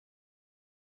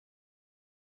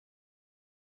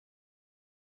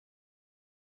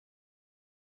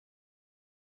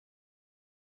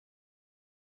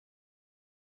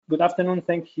Good afternoon.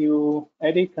 Thank you,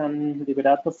 Eric and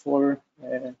Liberato, for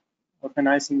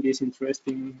organizing this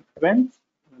interesting event.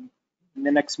 In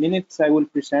the next minutes, I will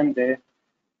present the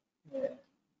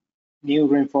new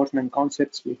reinforcement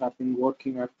concepts we have been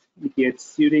working at ETH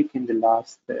Zurich in the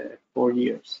last 4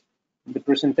 years. In the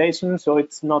presentation, so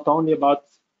it's not only about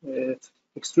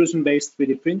extrusion-based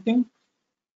 3D printing,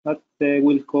 but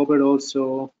we'll cover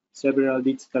also several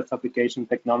digital fabrication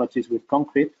technologies with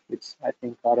concrete, which I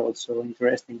think are also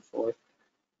interesting for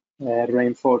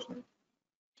reinforcement.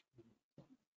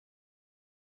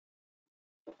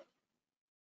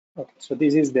 Okay, so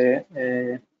this is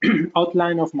the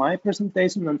outline of my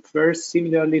presentation. And first,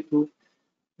 similarly to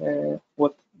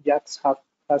what Jats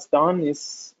has done,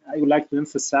 is I would like to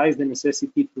emphasize the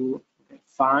necessity to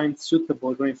find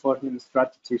suitable reinforcement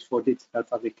strategies for digital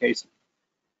fabrication.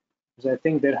 Because I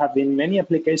think there have been many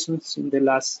applications in the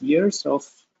last years of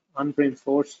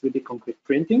unreinforced 3D concrete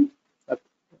printing, but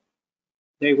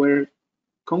they were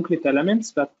concrete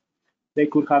elements, but they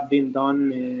could have been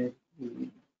done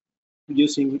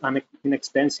using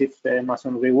inexpensive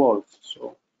masonry walls.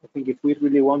 So I think if we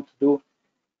really want to do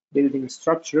building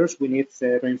structures, we need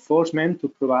reinforcement to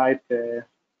provide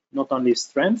not only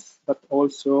strength, but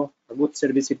also a good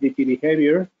serviceability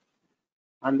behavior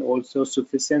and also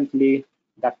sufficiently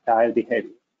ductile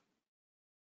behavior.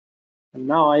 And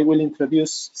now I will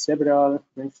introduce several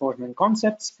reinforcement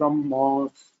concepts from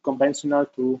most conventional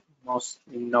to most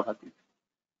innovative.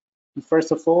 And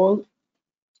first of all,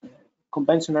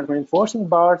 conventional reinforcing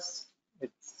bars,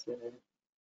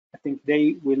 I think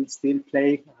they will still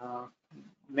play a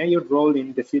major role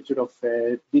in the future of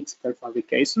digital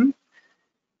fabrication.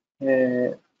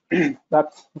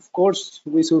 But of course,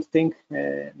 we should think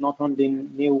not only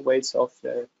in new ways of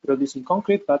producing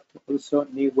concrete, but also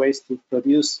new ways to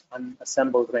produce and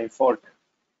assemble reinforcement.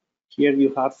 Here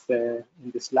you have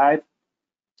in the slide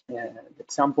the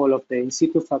example of the in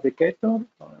situ fabricator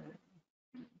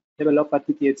developed at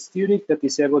ETH Zurich that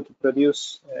is able to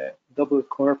produce double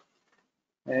curve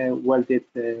welded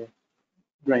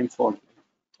reinforcement.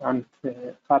 And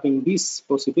having these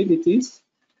possibilities,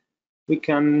 we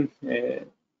can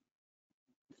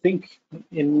think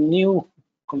in new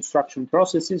construction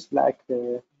processes like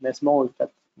the Mesh Mould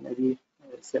that maybe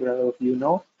several of you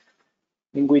know,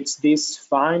 in which this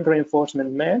fine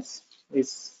reinforcement mesh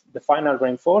is the final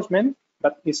reinforcement,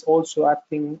 but is also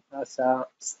acting as a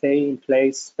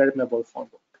stay-in-place permeable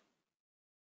formwork.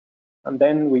 And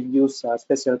then we use a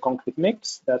special concrete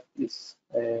mix that is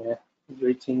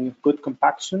reaching good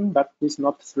compaction, but is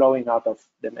not flowing out of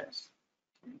the mesh.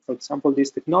 For example, this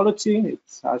technology, it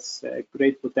has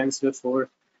great potential for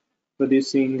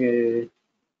producing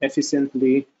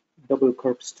efficiently double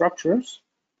curve structures.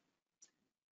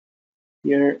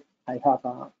 Here I have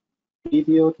a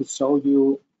video to show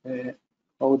you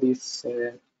how this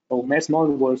Mesh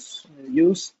Mould was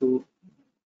used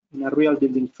in a real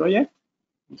building project.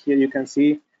 Here you can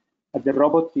see that the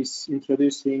robot is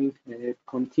introducing a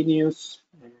continuous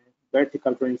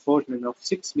vertical reinforcement of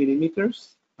 6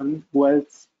 millimeters and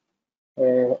welds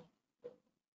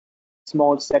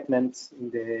small segments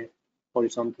in the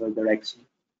horizontal direction.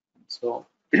 So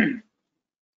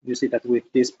you see that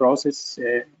with this process,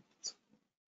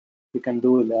 we can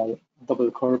do the double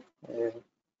curve,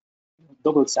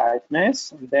 double side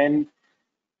mesh, and then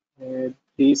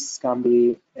this can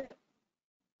be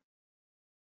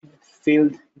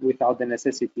filled without the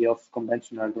necessity of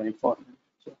conventional reinforcement.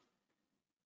 So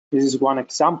this is one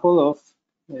example of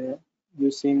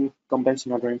using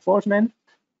conventional reinforcement,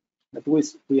 but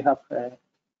we have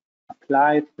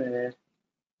applied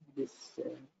this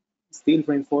steel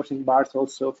reinforcing bars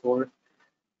also for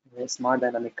smart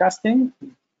dynamic casting.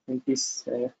 And this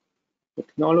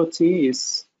technology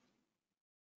is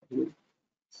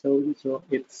so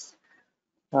it's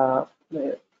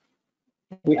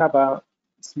we have a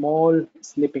small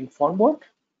slipping formwork,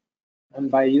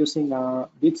 and by using a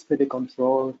digitally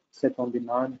controlled set on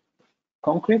demand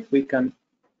concrete, we can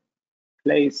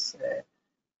place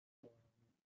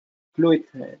fluid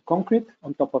concrete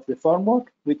on top of the formwork,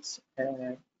 which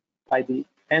by the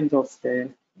end of the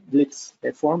leaves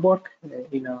the formwork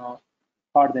in a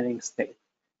hardening state.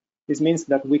 This means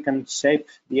that we can shape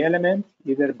the element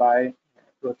either by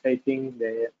rotating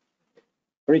the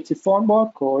rigid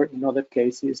formwork or in other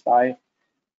cases by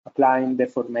applying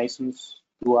deformations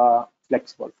to a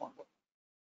flexible formwork.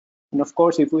 And of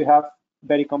course, if we have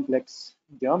very complex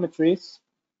geometries,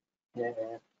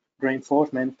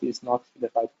 reinforcement is not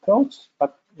the right approach,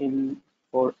 but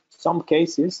for some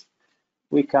cases,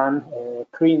 we can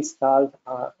pre-install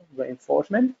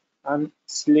reinforcement and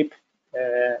slip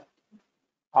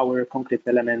our concrete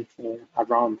element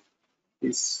around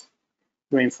this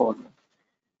reinforcement.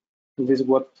 This is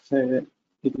what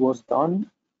it was done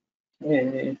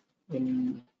in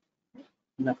an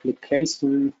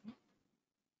application.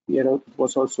 Here it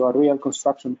was also a real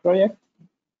construction project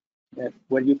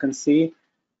where you can see,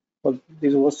 well,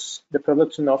 this was the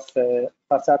production of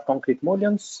facade concrete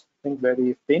mullions, I think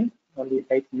very thin, only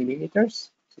 8 millimeters.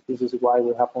 So this is why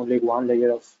we have only one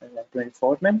layer of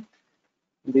reinforcement.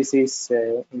 This is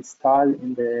installed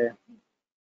in the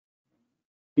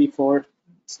before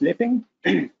slipping.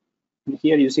 And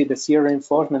here you see the shear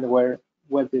reinforcement where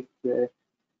welded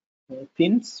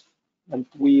pins, and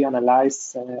we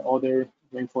analyze other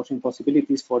reinforcing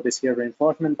possibilities for the shear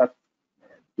reinforcement, but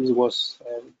this was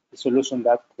the solution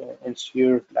that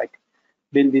ensured like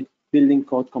building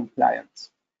code compliance.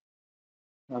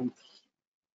 And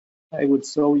I would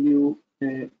show you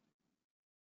the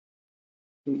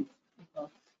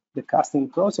casting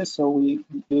process. So we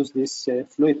use this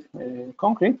fluid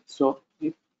concrete, so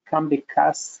it can be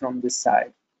cast from the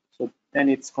side. So then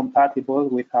it's compatible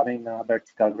with having a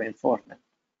vertical reinforcement.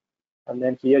 And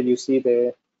then here you see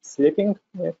the slipping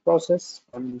process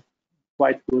and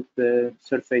quite good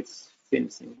surface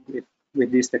finishing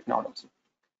with this technology.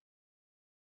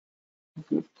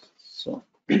 Good. So,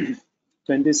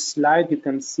 so in this slide you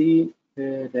can see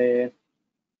the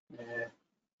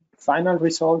final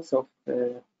results of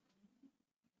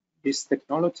these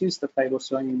technologies that I was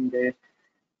showing in the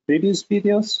previous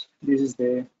videos. This is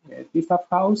the DFAB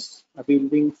house, a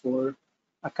building for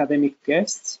academic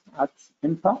guests at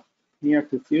EMPA near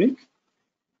to Zurich.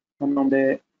 And on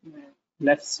the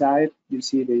left side, you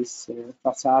see this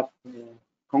facade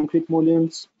concrete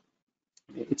mullions.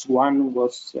 Each one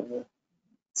was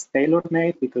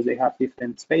tailor-made because they have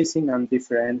different spacing and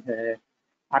different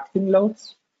acting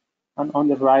loads. And on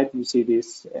the right, you see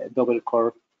this double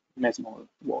core Mesh Mould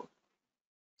wall.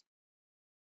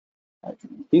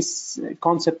 This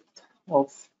concept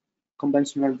of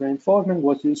conventional reinforcement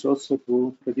was used also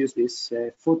to produce this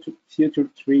future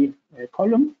tree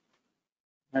column,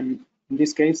 and in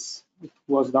this case it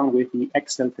was done with the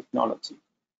Excel technology.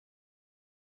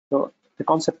 So the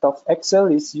concept of Excel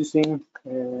is using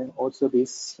also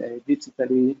this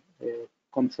digitally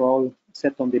controlled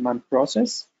set-on-demand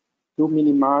process to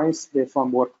minimize the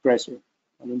formwork pressure,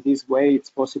 and in this way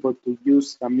it's possible to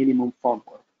use a minimum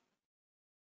formwork.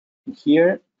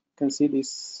 Here you can see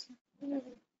this. In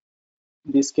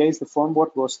this case, the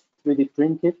formwork was 3D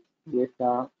printed with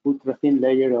an ultra-thin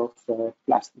layer of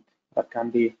plastic that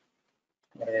can be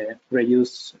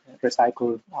reused,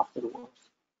 recycled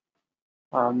afterwards.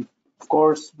 Of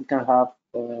course, we can have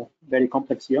very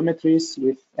complex geometries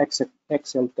with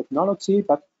Excel technology,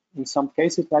 but in some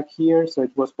cases like here, so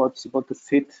it was possible to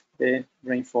fit the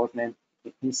reinforcement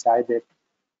inside the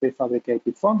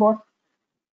prefabricated formwork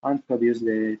and produce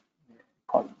the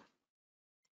column.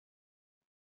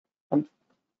 And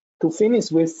to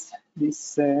finish with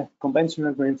this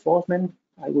conventional reinforcement,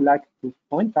 I would like to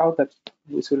point out that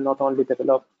we should not only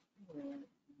develop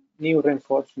new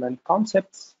reinforcement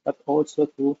concepts, but also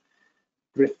to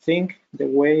rethink the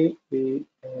way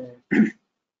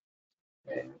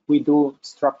we do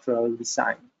structural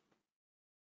design.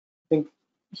 I think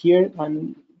here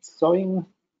I'm showing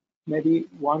maybe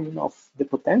one of the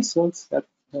potentials that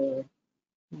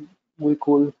we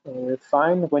could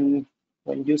find when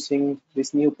using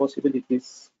these new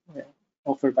possibilities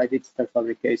offered by digital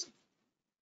fabrication.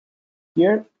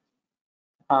 Here,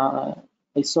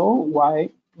 I saw why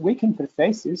weak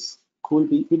interfaces could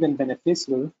be even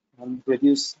beneficial and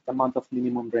reduce the amount of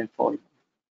minimum reinforcement.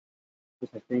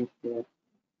 Because I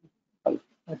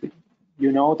think,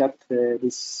 you know that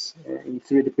this in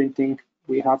 3D printing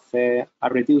we have a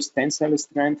reduced tensile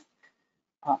strength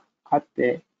at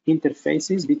the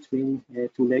interfaces between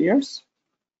two layers,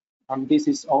 and this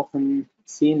is often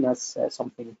seen as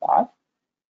something bad.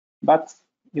 But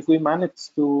if we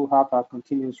manage to have a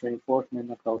continuous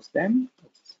reinforcement across them,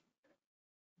 as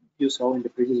you saw in the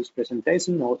previous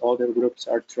presentation, or other groups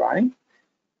are trying,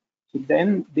 so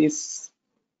then these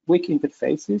weak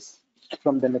interfaces,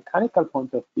 from the mechanical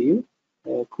point of view,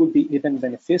 could be even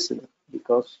beneficial,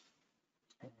 because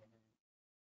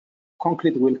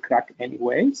concrete will crack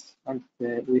anyways, and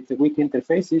with the weak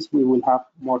interfaces, we will have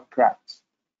more cracks.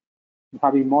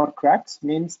 Having more cracks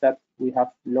means that we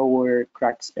have lower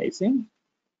crack spacing,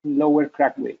 lower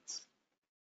crack widths.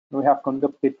 We have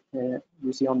conducted,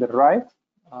 you see on the right,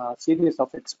 a series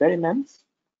of experiments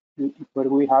where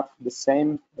we have the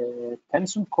same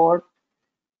tension cord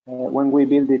when we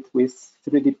build it with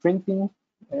 3D printing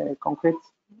concrete.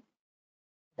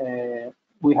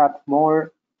 We had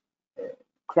more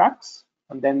cracks,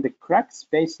 and then the crack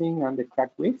spacing and the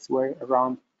crack widths were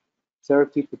around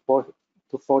 30 to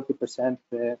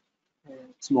 40%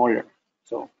 smaller.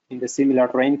 So in the similar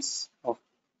range of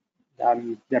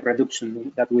the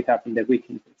reduction that we have in the weak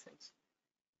interface.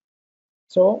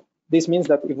 So this means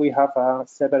that if we have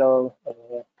several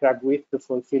crack width to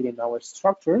fulfill in our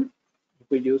structure, if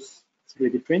we use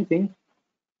 3D printing,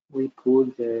 we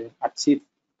could achieve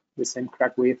the same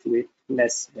crack width with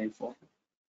less reinforcement.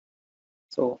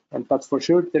 So, but for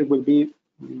sure, there will be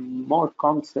more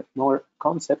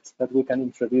concepts that we can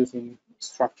introduce in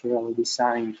structural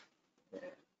design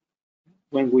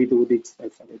when we do digital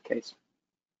fabrication.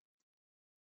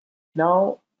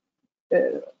 Now,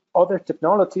 other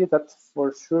technology that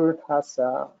for sure has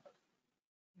a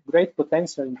great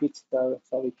potential in digital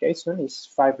fabrication is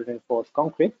fiber reinforced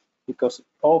concrete, because it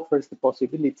offers the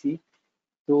possibility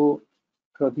to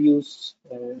produce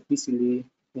easily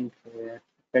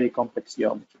very complex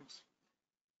geometries.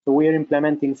 So we are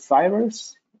implementing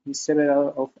fibers in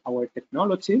several of our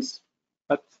technologies,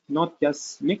 but not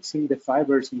just mixing the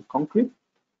fibers in concrete,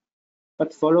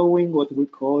 but following what we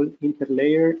call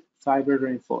interlayer fiber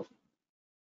reinforcement,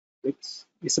 which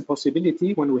is a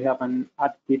possibility when we have an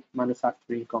additive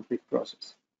manufacturing concrete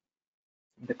process.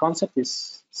 The concept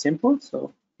is simple.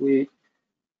 So we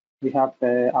have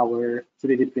our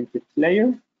 3D printed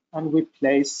layer, and we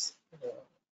place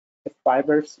the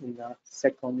fibers in a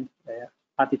second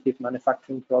additive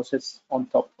manufacturing process on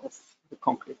top of the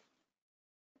concrete.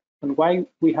 And why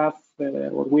we have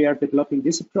or we are developing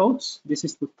this approach, this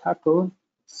is to tackle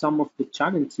some of the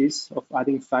challenges of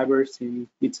adding fibers in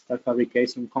digital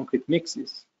fabrication concrete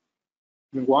mixes.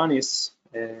 And one is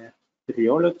the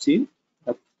rheology,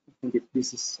 that I think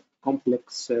this is a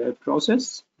complex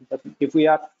process, but if we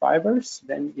add fibers,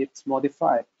 then it's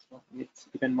modified, so it's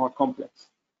even more complex.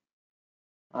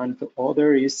 And the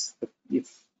other is that if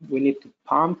we need to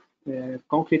pump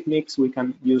concrete mix, we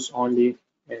can use only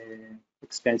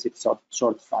expensive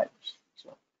short fibers. So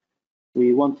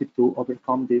we wanted to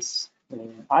overcome these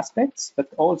aspects, but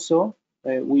also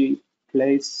we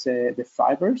place the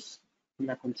fibers in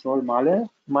a controlled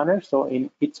manner. So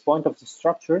in each point of the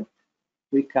structure,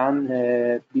 we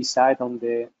can decide on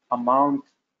the amount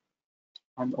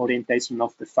and orientation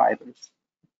of the fibers.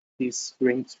 This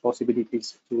brings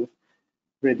possibilities to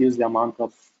reduce the amount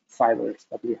of fibers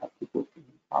that we have to put in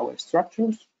our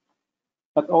structures,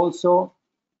 but also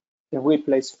if we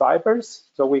place fibers,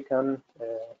 so we can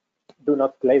do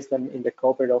not place them in the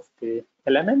cover of the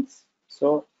elements.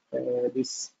 So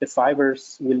the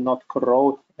fibers will not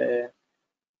corrode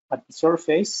at the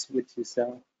surface, which is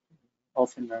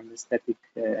often an aesthetic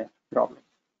problem.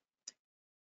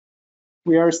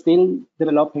 We are still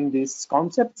developing this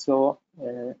concept, so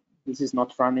this is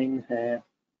not running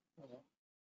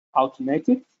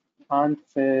automated. And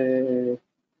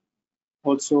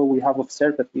also we have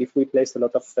observed that if we place a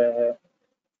lot of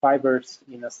fibers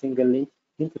in a single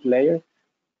interlayer,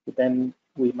 then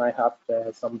we might have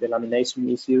some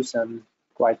delamination issues and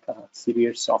quite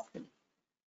severe softening.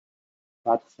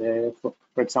 But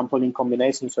for example, in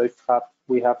combination, so if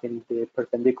we have in the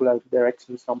perpendicular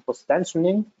direction some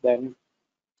post-tensioning, then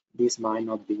this might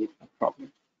not be a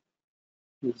problem.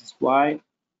 This is why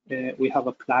we have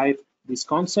applied this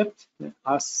concept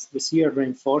as the shear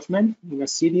reinforcement in a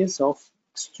series of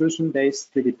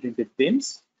extrusion-based 3D printed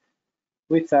beams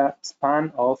with a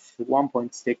span of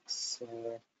 1.6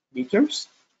 meters.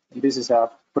 And this is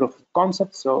a proof of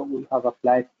concept, so we have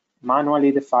applied manually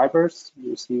the fibers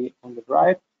you see on the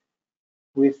right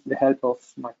with the help of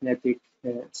magnetic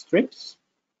strips.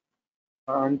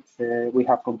 And we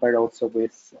have compared also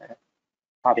with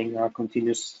having a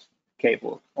continuous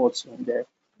cable also in the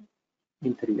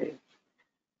interlayer.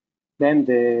 Then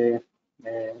the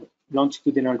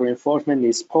longitudinal reinforcement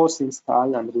is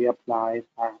post-installed, and we apply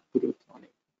a glue on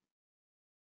it.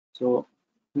 So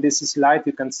in this slide,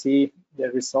 you can see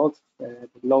the result, the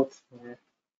load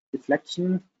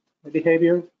deflection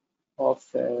behavior of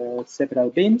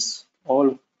several beams.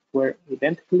 All were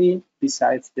identically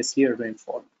besides the shear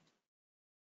reinforcement.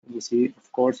 You see,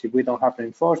 of course, if we don't have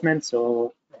reinforcement,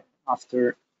 so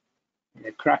after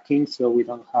cracking, so we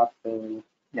don't have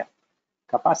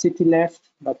capacity left,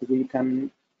 but we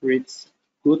can reach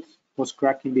good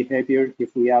post-cracking behavior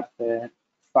if we add the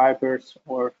fibers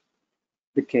or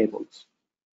the cables.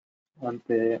 And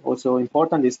also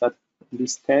important is that in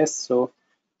this test, so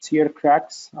shear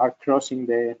cracks are crossing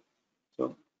the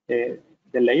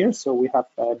layers. So we have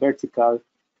vertical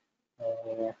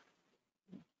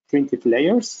printed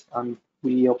layers, and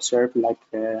we observe like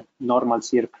normal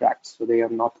shear cracks. So they are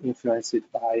not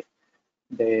influenced by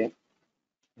the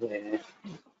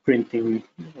printing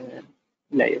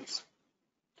layers.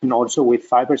 And also with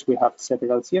fibers, we have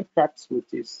several shear cracks,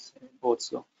 which is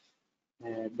also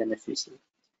beneficial.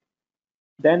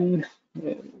 Then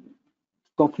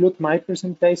conclude my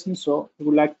presentation. So I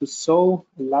would like to show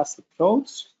the last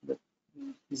approach, that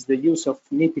is the use of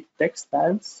knitted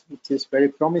textiles, which is very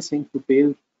promising to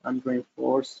build and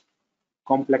reinforce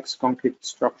complex concrete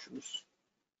structures.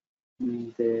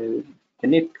 The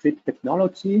knit-grid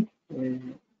technology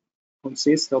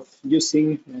consists of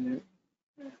using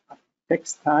a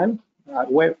textile, a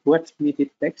wet knitted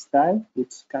textile,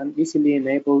 which can easily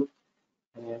enable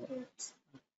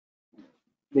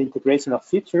the integration of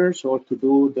features or to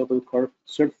do double curved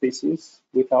surfaces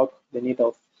without the need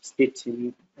of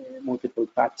stitching multiple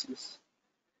patches.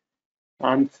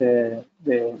 And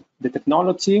the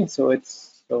technology, so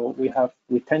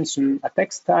we tension a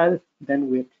textile, then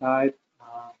we apply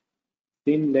a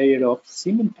thin layer of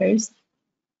cement paste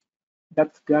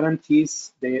that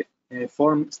guarantees the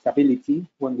form stability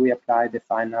when we apply the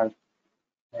final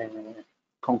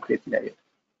concrete layer.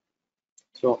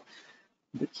 So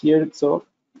here,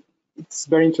 it's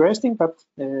very interesting, but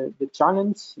the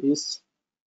challenge is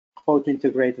how to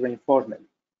integrate reinforcement.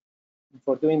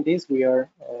 For doing this, we are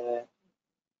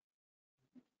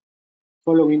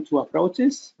following two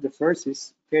approaches. The first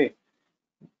is, okay,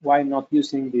 why not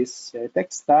using this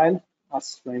textile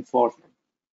as reinforcement?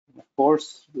 And of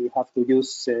course, we have to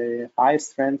use high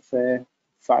strength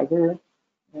fiber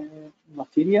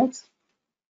materials.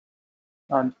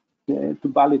 And to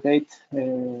validate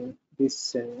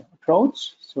this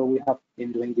approach, so we have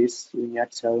been doing this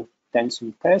uniaxial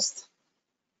tension test.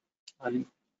 And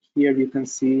here you can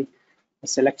see a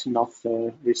selection of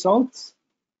results.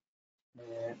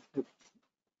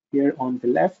 Here on the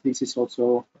left, this is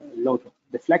also load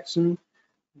deflection,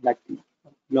 like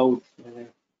load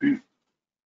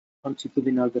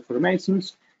longitudinal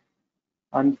deformations.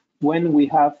 And when we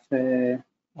have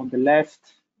on the left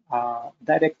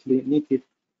directly knitted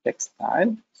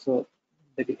textile, so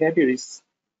the behavior is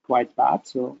quite bad,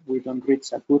 so we don't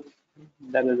reach a good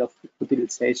level of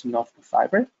utilization of the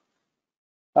fiber.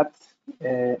 But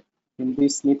in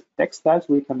these knit textiles,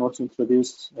 we can also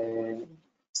introduce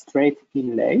straight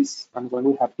inlays, and when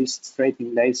we have this straight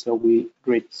inlays, so we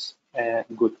reach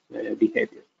good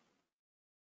behavior.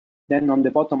 Then on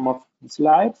the bottom of the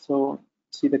slide, so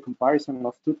see the comparison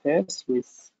of two tests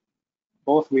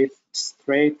both with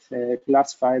straight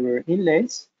glass fiber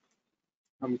inlays.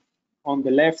 On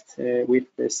the left with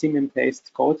the cement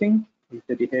paste coating,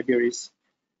 the behavior is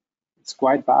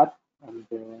quite bad,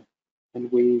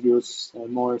 and we use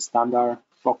more standard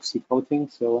epoxy coating,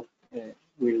 so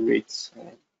we reach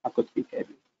a good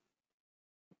behavior.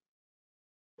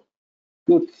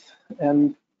 Good,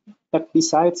 but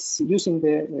besides using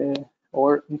the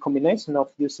or in combination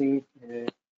of using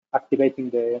activating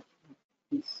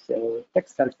this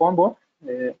textile form board,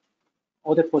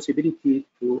 other possibility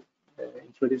to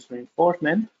introduce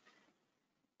reinforcement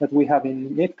that we have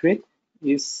in knit-grid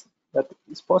is that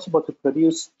it's possible to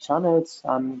produce channels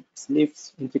and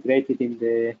sleeves integrated in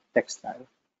the textile.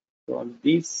 So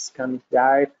these can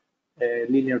guide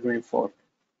linear reinforcement.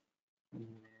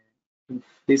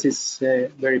 This is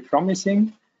very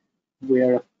promising. We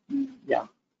are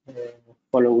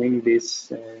following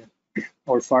this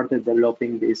or further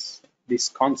developing this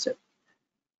concept.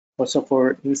 Also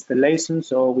for installation,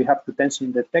 so we have to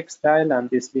tension the textile, and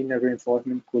this linear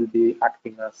reinforcement will be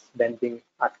acting as bending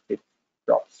active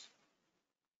props.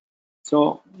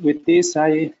 So with this,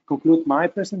 I conclude my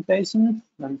presentation,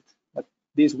 and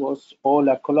this was all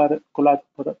a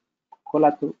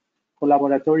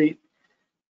collaboratory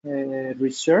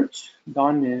research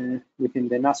done within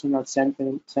the National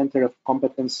Center of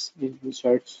Competence in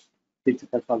Research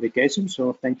Digital Fabrication.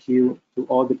 So thank you to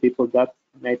all the people that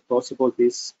made possible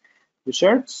this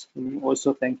research, and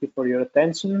also thank you for your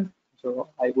attention. So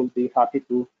I will be happy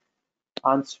to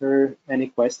answer any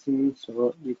questions,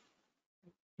 or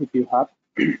if you have.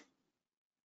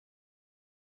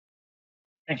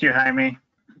 Thank you, Jaime.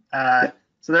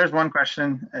 So there's one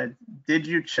question. Did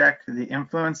you check the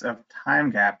influence of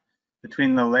time gap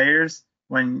between the layers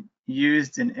when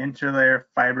used in interlayer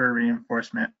fiber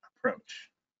reinforcement approach?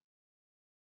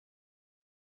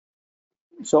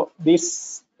 So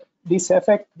this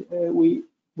effect we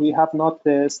have not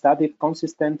studied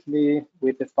consistently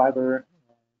with the fiber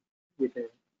with the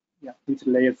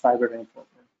interlayer fiber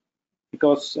reinforcement,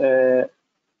 because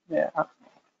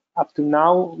up to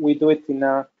now we do it in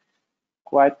a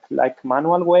quite like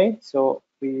manual way. So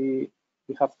we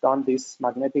have done these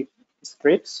magnetic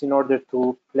strips in order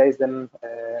to place them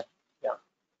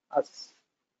as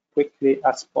quickly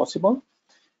as possible.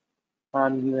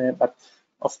 And but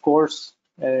of course,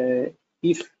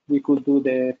 if we could do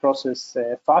the process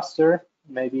faster.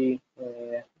 Maybe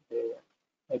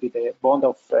the bond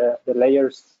of the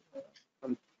layers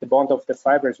and the bond of the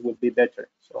fibers will be better.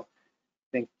 So I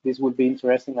think this will be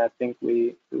interesting. I think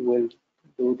we will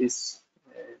do this.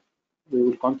 We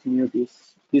will continue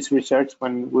this research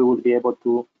when we will be able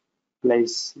to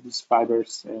place these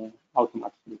fibers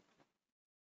automatically.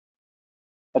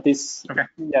 But this, okay.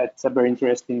 Yeah, it's a very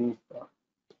interesting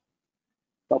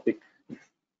topic.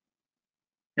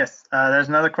 Yes, there's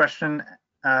another question.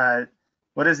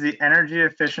 What is the energy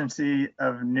efficiency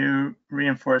of new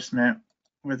reinforcement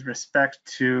with respect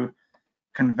to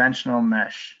conventional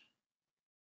mesh?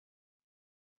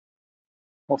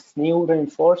 Of new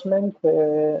reinforcement,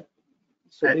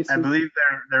 so I believe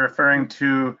they're referring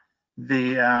to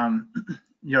the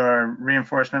your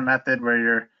reinforcement method where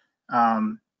you're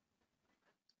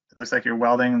it looks like you're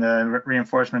welding the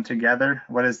reinforcement together.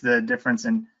 What is the difference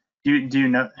in? Do you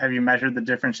know? Have you measured the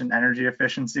difference in energy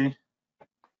efficiency?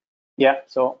 Yeah.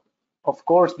 So of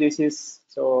course this is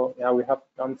so. Yeah, we have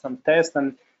done some tests,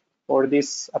 and for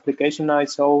this application I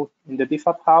saw in the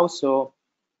DFAB house. So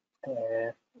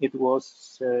it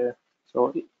was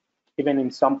so even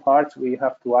in some parts we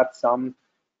have to add some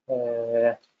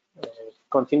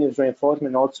continuous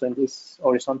reinforcement also in this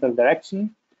horizontal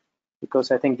direction,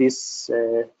 because I think this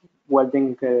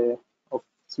welding of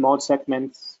small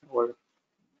segments or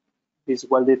these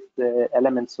welded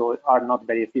elements are not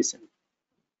very efficient.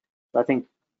 So I think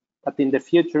that in the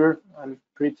future, I'm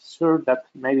pretty sure that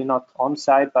maybe not on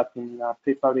site, but in a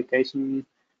prefabrication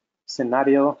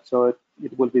scenario, so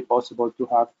it will be possible to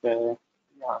have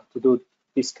to do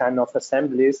this kind of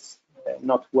assemblies,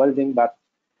 not welding, but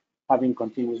having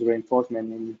continuous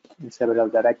reinforcement in several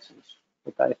directions.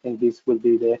 But I think this will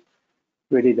be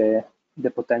really the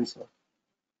potential.